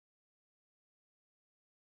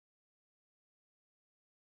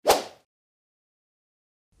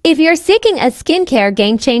If you're seeking a skincare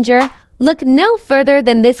game-changer, look no further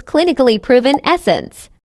than this clinically proven essence.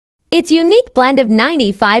 Its unique blend of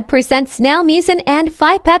 95% snail mucin and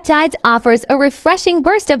 5 peptides offers a refreshing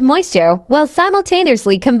burst of moisture while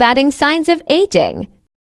simultaneously combating signs of aging.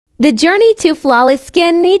 The journey to flawless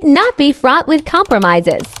skin need not be fraught with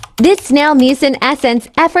compromises. This snail mucin essence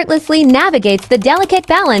effortlessly navigates the delicate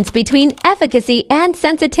balance between efficacy and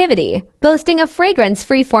sensitivity, boasting a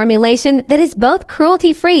fragrance-free formulation that is both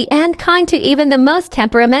cruelty-free and kind to even the most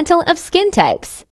temperamental of skin types.